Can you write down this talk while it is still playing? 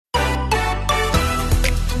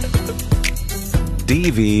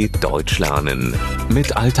DW Deutsch lernen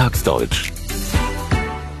mit Alltagsdeutsch.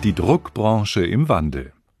 Die Druckbranche im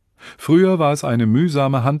Wandel. Früher war es eine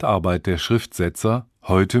mühsame Handarbeit der Schriftsetzer,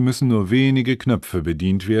 heute müssen nur wenige Knöpfe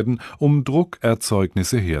bedient werden, um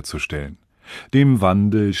Druckerzeugnisse herzustellen. Dem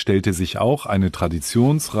Wandel stellte sich auch eine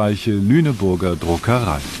traditionsreiche Lüneburger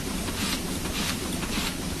Druckerei.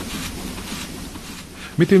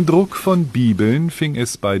 Mit dem Druck von Bibeln fing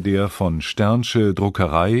es bei der von Sternsche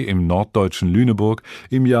Druckerei im norddeutschen Lüneburg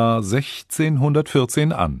im Jahr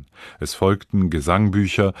 1614 an. Es folgten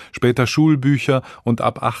Gesangbücher, später Schulbücher und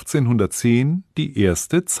ab 1810 die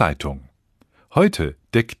erste Zeitung. Heute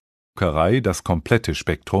deckt die Druckerei das komplette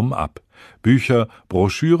Spektrum ab. Bücher,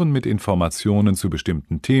 Broschüren mit Informationen zu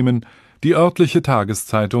bestimmten Themen, die örtliche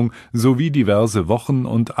Tageszeitung sowie diverse Wochen-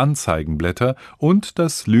 und Anzeigenblätter und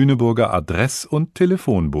das Lüneburger Adress- und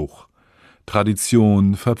Telefonbuch.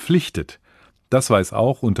 Tradition verpflichtet. Das weiß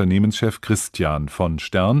auch Unternehmenschef Christian von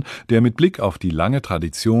Stern, der mit Blick auf die lange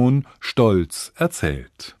Tradition stolz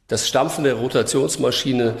erzählt. Das Stampfen der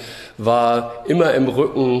Rotationsmaschine war immer im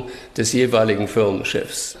Rücken des jeweiligen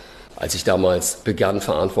Firmenchefs. Als ich damals begann,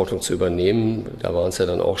 Verantwortung zu übernehmen, da waren es ja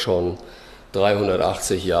dann auch schon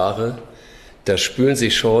 380 Jahre, da spüren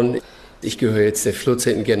Sie schon, ich gehöre jetzt der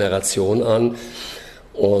 14. Generation an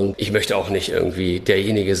und ich möchte auch nicht irgendwie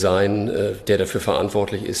derjenige sein, der dafür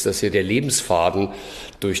verantwortlich ist, dass hier der Lebensfaden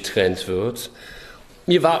durchtrennt wird.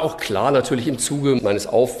 Mir war auch klar, natürlich im Zuge meines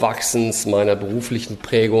Aufwachsens, meiner beruflichen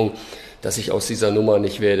Prägung, dass ich aus dieser Nummer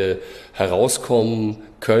nicht werde herauskommen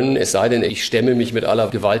können, es sei denn, ich stemme mich mit aller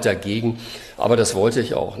Gewalt dagegen, aber das wollte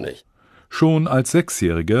ich auch nicht. Schon als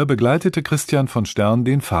Sechsjähriger begleitete Christian von Stern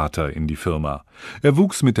den Vater in die Firma. Er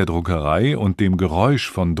wuchs mit der Druckerei und dem Geräusch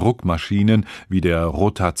von Druckmaschinen wie der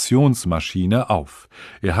Rotationsmaschine auf.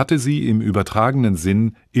 Er hatte sie im übertragenen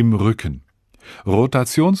Sinn im Rücken.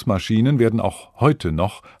 Rotationsmaschinen werden auch heute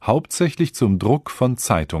noch hauptsächlich zum Druck von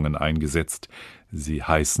Zeitungen eingesetzt. Sie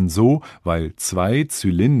heißen so, weil zwei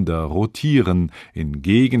Zylinder rotieren, in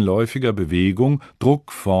gegenläufiger Bewegung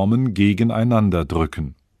Druckformen gegeneinander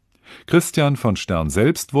drücken. Christian von Stern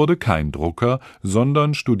selbst wurde kein Drucker,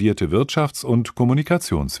 sondern studierte Wirtschafts- und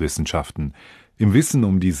Kommunikationswissenschaften. Im Wissen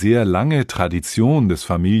um die sehr lange Tradition des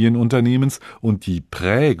Familienunternehmens und die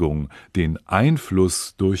Prägung, den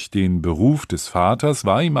Einfluss durch den Beruf des Vaters,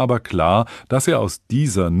 war ihm aber klar, dass er aus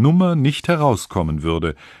dieser Nummer nicht herauskommen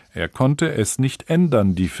würde. Er konnte es nicht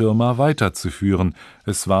ändern, die Firma weiterzuführen.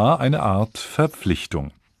 Es war eine Art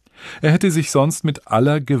Verpflichtung. Er hätte sich sonst mit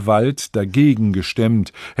aller Gewalt dagegen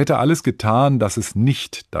gestemmt, hätte alles getan, dass es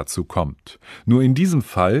nicht dazu kommt. Nur in diesem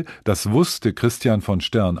Fall, das wusste Christian von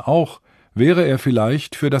Stern auch, wäre er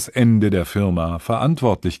vielleicht für das Ende der Firma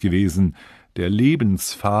verantwortlich gewesen. Der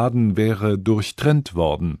Lebensfaden wäre durchtrennt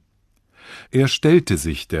worden. Er stellte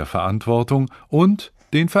sich der Verantwortung und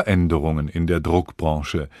den Veränderungen in der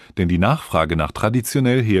Druckbranche, denn die Nachfrage nach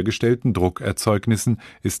traditionell hergestellten Druckerzeugnissen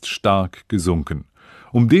ist stark gesunken.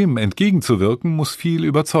 Um dem entgegenzuwirken, muss viel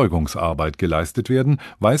Überzeugungsarbeit geleistet werden,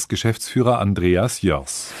 weiß Geschäftsführer Andreas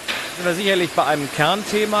Jörs. Sind wir sicherlich bei einem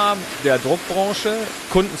Kernthema der Druckbranche,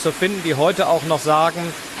 Kunden zu finden, die heute auch noch sagen,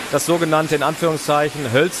 das sogenannte, in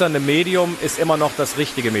Anführungszeichen, hölzerne Medium ist immer noch das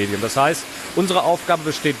richtige Medium. Das heißt, unsere Aufgabe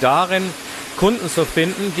besteht darin, Kunden zu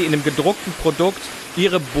finden, die in einem gedruckten Produkt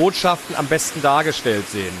ihre Botschaften am besten dargestellt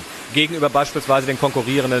sehen, gegenüber beispielsweise den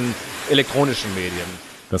konkurrierenden elektronischen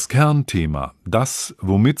Medien. Das Kernthema, das,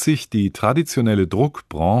 womit sich die traditionelle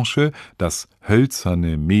Druckbranche, das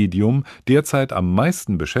hölzerne Medium, derzeit am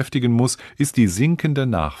meisten beschäftigen muss, ist die sinkende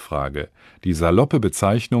Nachfrage. Die saloppe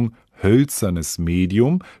Bezeichnung hölzernes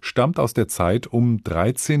Medium stammt aus der Zeit um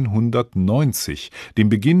 1390, dem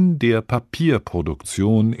Beginn der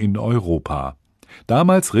Papierproduktion in Europa.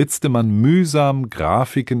 Damals ritzte man mühsam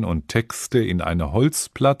Grafiken und Texte in eine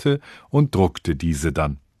Holzplatte und druckte diese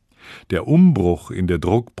dann. Der Umbruch in der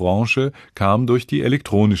Druckbranche kam durch die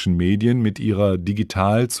elektronischen Medien mit ihrer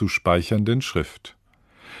digital zu speichernden Schrift.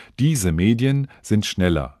 Diese Medien sind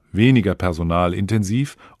schneller, weniger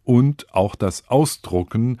personalintensiv und auch das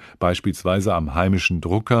Ausdrucken, beispielsweise am heimischen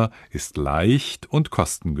Drucker, ist leicht und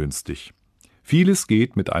kostengünstig. Vieles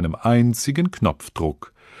geht mit einem einzigen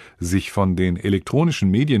Knopfdruck. Sich von den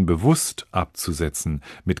elektronischen Medien bewusst abzusetzen,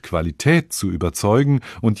 mit Qualität zu überzeugen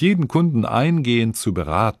und jeden Kunden eingehend zu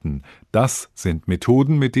beraten, das sind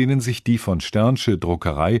Methoden, mit denen sich die von Sternsche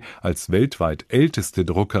Druckerei als weltweit älteste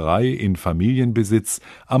Druckerei in Familienbesitz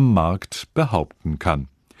am Markt behaupten kann.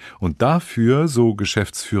 Und dafür, so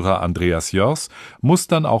Geschäftsführer Andreas Jörs, muss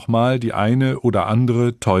dann auch mal die eine oder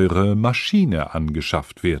andere teure Maschine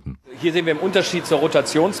angeschafft werden. Hier sehen wir im Unterschied zur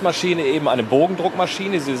Rotationsmaschine eben eine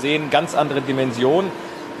Bogendruckmaschine. Sie sehen ganz andere Dimensionen,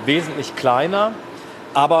 wesentlich kleiner.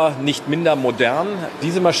 aber nicht minder modern.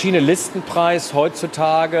 Diese Maschine Listenpreis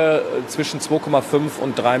heutzutage zwischen 2,5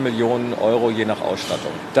 und 3 Millionen Euro je nach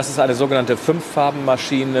Ausstattung. Das ist eine sogenannte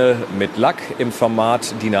 5-Farben-Maschine mit Lack im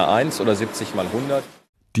Format DIN A1 oder 70 x 100.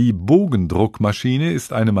 Die Bogendruckmaschine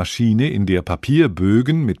ist eine Maschine, in der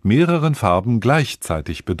Papierbögen mit mehreren Farben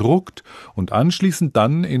gleichzeitig bedruckt und anschließend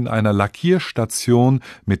dann in einer Lackierstation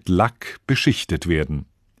mit Lack beschichtet werden.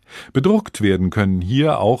 Bedruckt werden können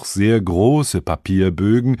hier auch sehr große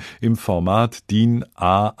Papierbögen im Format DIN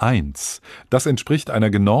A1. Das entspricht einer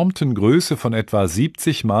genormten Größe von etwa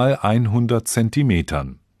 70 x 100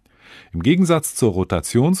 Zentimetern. Im Gegensatz zur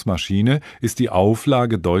Rotationsmaschine ist die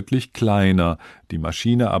Auflage deutlich kleiner, die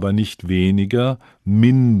Maschine aber nicht weniger,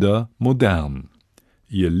 minder modern.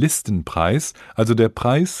 Ihr Listenpreis, also der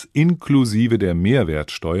Preis inklusive der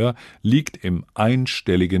Mehrwertsteuer, liegt im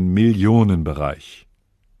einstelligen Millionenbereich.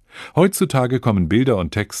 Heutzutage kommen Bilder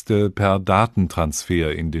und Texte per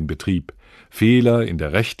Datentransfer in den Betrieb. Fehler in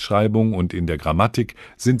der Rechtschreibung und in der Grammatik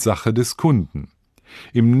sind Sache des Kunden.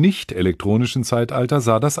 Im nicht-elektronischen Zeitalter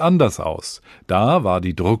sah das anders aus. Da war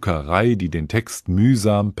die Druckerei, die den Text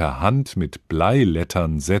mühsam per Hand mit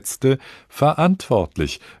Bleilettern setzte,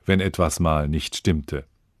 verantwortlich, wenn etwas mal nicht stimmte.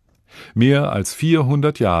 Mehr als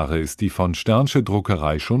 400 Jahre ist die von Sternsche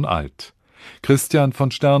Druckerei schon alt. Christian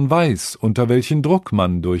von Stern weiß, unter welchen Druck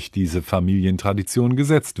man durch diese Familientradition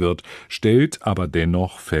gesetzt wird, stellt aber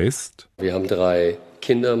dennoch fest: Wir haben 3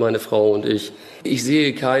 Kinder, meine Frau und ich. Ich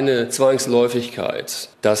sehe keine Zwangsläufigkeit,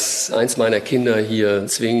 dass eins meiner Kinder hier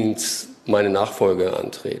zwingend meine Nachfolge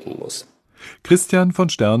antreten muss. Christian von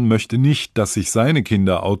Stern möchte nicht, dass sich seine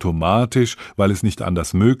Kinder automatisch, weil es nicht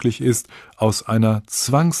anders möglich ist, aus einer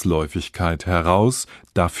Zwangsläufigkeit heraus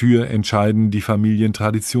dafür entscheiden, die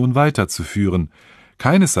Familientradition weiterzuführen.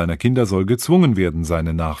 Keines seiner Kinder soll gezwungen werden,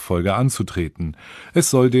 seine Nachfolge anzutreten. Es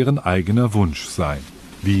soll deren eigener Wunsch sein,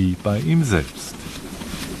 wie bei ihm selbst.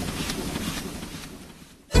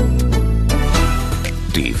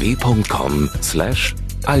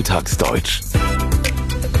 dw.com/alltagsdeutsch